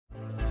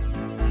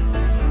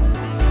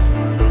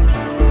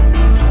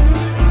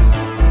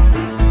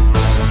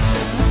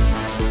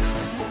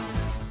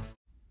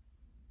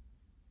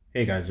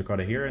Hey guys,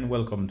 Ricardo here and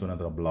welcome to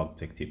another blog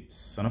tech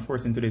tips. And of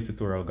course in today's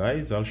tutorial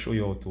guys, I'll show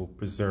you how to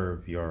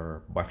preserve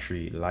your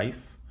battery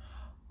life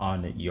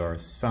on your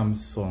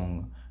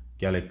Samsung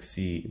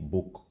Galaxy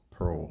Book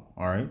Pro.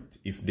 Alright,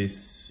 if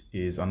this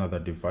is another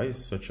device,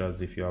 such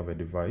as if you have a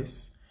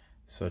device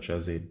such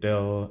as a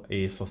Dell,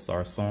 Asus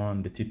or so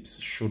on, the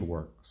tips should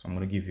work. So I'm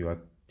going to give you a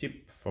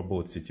tip for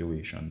both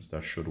situations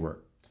that should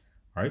work.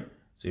 Alright,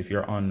 so if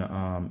you're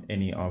on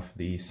any of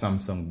the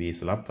Samsung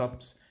based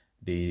laptops,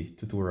 the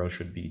tutorial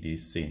should be the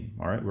same.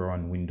 All right, we're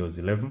on Windows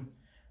 11.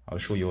 I'll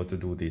show you how to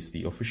do this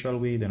the official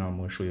way, then I'm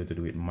going to show you how to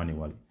do it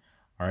manually.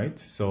 All right,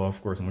 so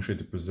of course I'm going to show you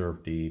to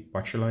preserve the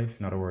battery life,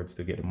 in other words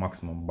to get the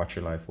maximum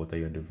battery life out of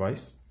your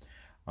device.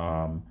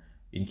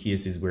 In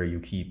cases where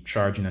you keep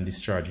charging and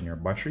discharging your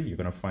battery, you're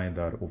going to find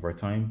that over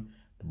time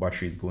the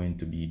battery is going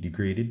to be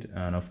degraded,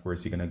 and of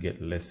course you're going to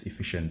get less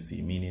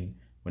efficiency, meaning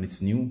when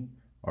it's new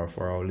or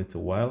for a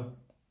little while,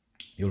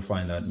 you'll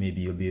find that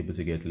maybe you'll be able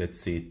to get, let's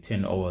say,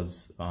 10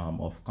 hours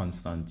of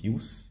constant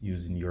use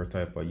using your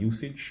type of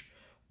usage.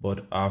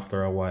 But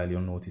after a while,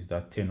 you'll notice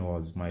that 10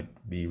 hours might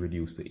be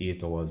reduced to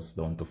 8 hours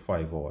down to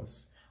 5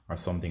 hours or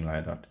something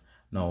like that.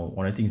 Now,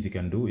 one of the things you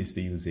can do is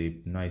to use a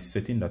nice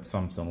setting that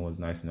Samsung was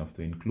nice enough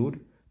to include.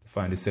 To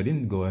find the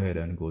setting, go ahead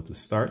and go to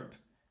Start.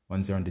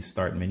 Once you're on the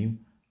Start menu,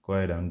 go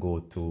ahead and go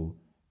to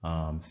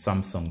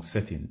Samsung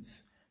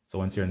Settings. So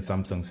once you're in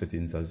Samsung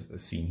Settings as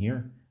seen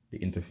here, the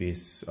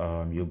interface,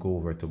 you'll go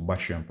over to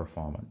battery and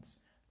performance.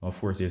 Now, of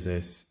course, there's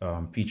this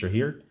feature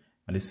here,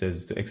 and it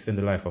says to extend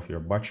the life of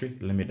your battery,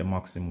 limit the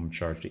maximum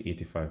charge to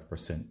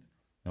 85%.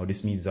 Now,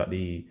 this means that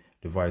the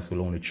device will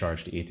only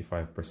charge to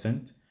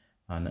 85%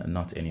 and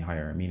not any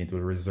higher, meaning it will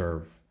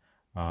reserve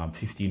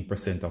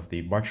 15% of the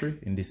battery.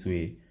 In this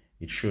way,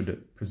 it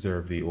should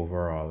preserve the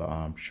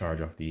overall charge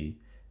of the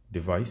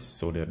device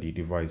so that the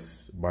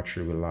device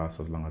battery will last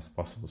as long as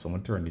possible. So I'm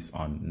going to turn this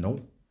on now,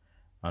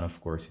 and of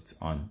course, it's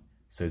on.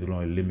 So it will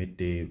only limit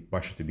the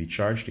battery to be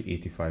charged to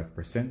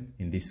 85%.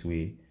 In this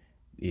way,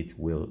 it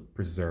will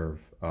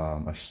preserve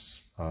a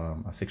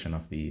section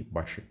of the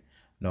battery.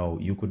 Now,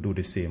 you could do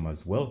the same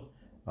as well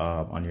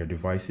on your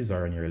devices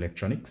or on your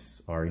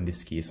electronics, or in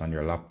this case on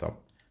your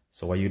laptop.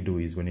 So what you do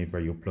is whenever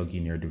you plug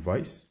in your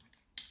device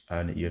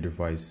and your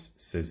device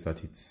says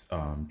that it's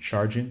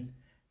charging,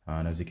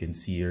 and as you can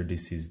see here,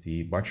 this is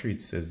the battery.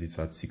 It says it's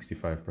at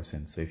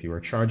 65%. So if you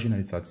are charging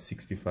and it's at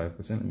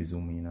 65%, let me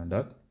zoom in on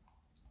that.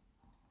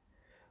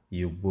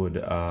 You would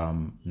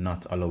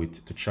not allow it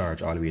to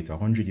charge all the way to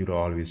 100. You would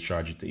always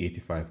charge it to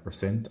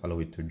 85%, allow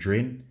it to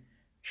drain,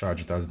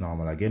 charge it as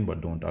normal again, but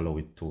don't allow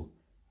it to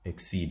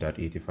exceed that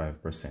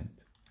 85%.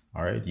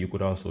 All right, you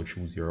could also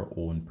choose your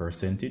own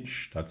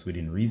percentage. That's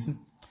within reason.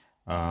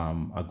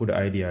 A good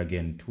idea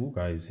again too,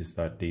 guys, is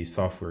that the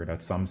software that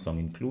Samsung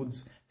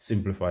includes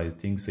simplifies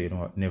things, so you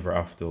don't never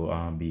have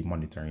to be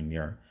monitoring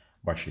your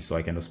battery. So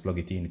I can just plug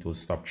it in, it will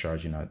stop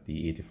charging at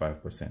the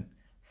 85%.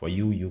 For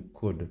you, you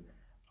could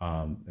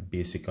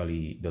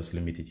basically just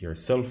limit it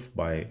yourself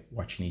by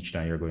watching each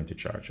time you're going to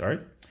charge. All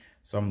right,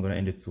 so I'm going to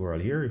end the tutorial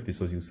here. If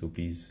this was useful,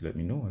 please let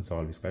me know. As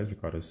always, guys,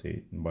 Ricardo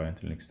say bye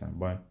until next time.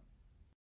 Bye.